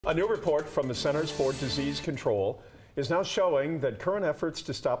A new report from the Centers for Disease Control is now showing that current efforts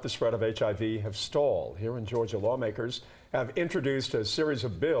to stop the spread of HIV have stalled. Here in Georgia, lawmakers have introduced a series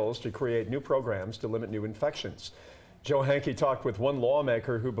of bills to create new programs to limit new infections. Joe Hankey talked with one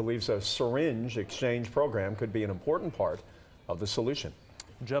lawmaker who believes a syringe exchange program could be an important part of the solution.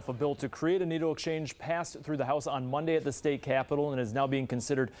 Jeff, a bill to create a needle exchange passed through the House on Monday at the state capitol and is now being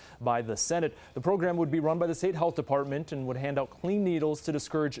considered by the Senate. The program would be run by the state health department and would hand out clean needles to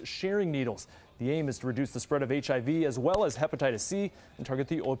discourage sharing needles. The aim is to reduce the spread of HIV as well as hepatitis C and target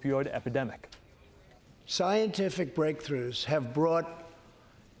the opioid epidemic. Scientific breakthroughs have brought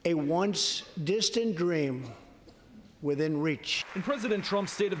a once distant dream within reach. In President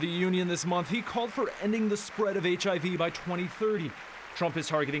Trump's State of the Union this month, he called for ending the spread of HIV by 2030. Trump is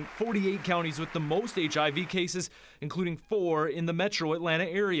targeting 48 counties with the most HIV cases, including 4 in the metro Atlanta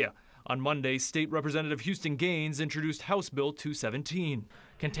area. On Monday, State Representative Houston Gaines introduced House Bill 217.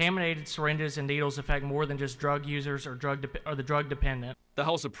 Contaminated syringes and needles affect more than just drug users or the drug dependent. The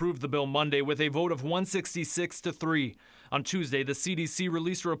House approved the bill Monday with a vote of 166 to 3. On Tuesday, the CDC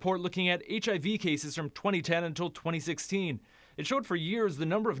released a report looking at HIV cases from 2010 until 2016. It showed for years the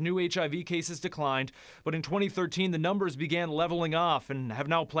number of new HIV cases declined, but in 2013 the numbers began leveling off and have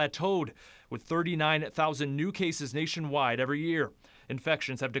now plateaued, with 39,000 new cases nationwide every year.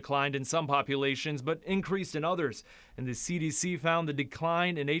 Infections have declined in some populations but increased in others, and the CDC found the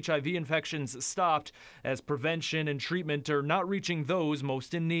decline in HIV infections stopped as prevention and treatment are not reaching those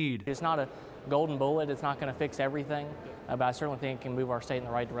most in need. It's not a golden bullet. It's not going to fix everything, but I certainly think it can move our state in the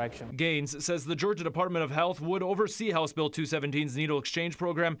right direction. Gaines says the Georgia Department of Health would oversee House Bill 217's needle exchange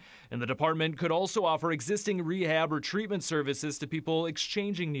program, and the department could also offer existing rehab or treatment services to people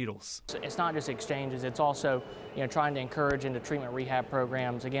exchanging needles. It's not just exchanges. It's also trying to encourage into treatment rehab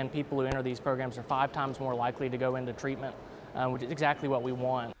programs. Again, people who enter these programs are 5 times more likely to go into treatment, which is exactly what we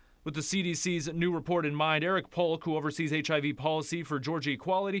want. With the CDC's new report in mind, Eric Polk, who oversees HIV policy for Georgia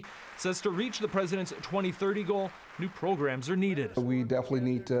Equality, says to reach the president's 2030 goal, new programs are needed. We definitely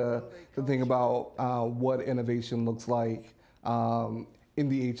need to think about what innovation looks like in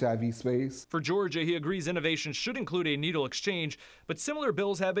the HIV space. For Georgia, he agrees innovation should include a needle exchange, but similar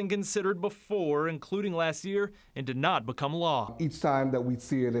bills have been considered before, including last year, and did not become law. Each time that we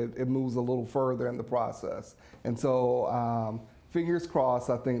see it, it moves a little further in the process. And so fingers crossed,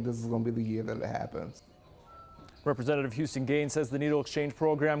 I think this is going to be the year that it happens. Representative Houston Gaines says the needle exchange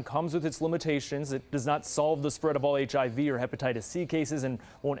program comes with its limitations. It does not solve the spread of all HIV or hepatitis C cases and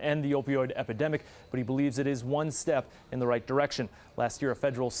won't end the opioid epidemic, but he believes it is one step in the right direction. Last year, a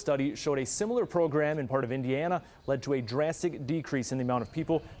federal study showed a similar program in part of Indiana led to a drastic decrease in the amount of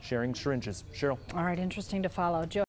people sharing syringes. Cheryl. All right, interesting to follow. Joe.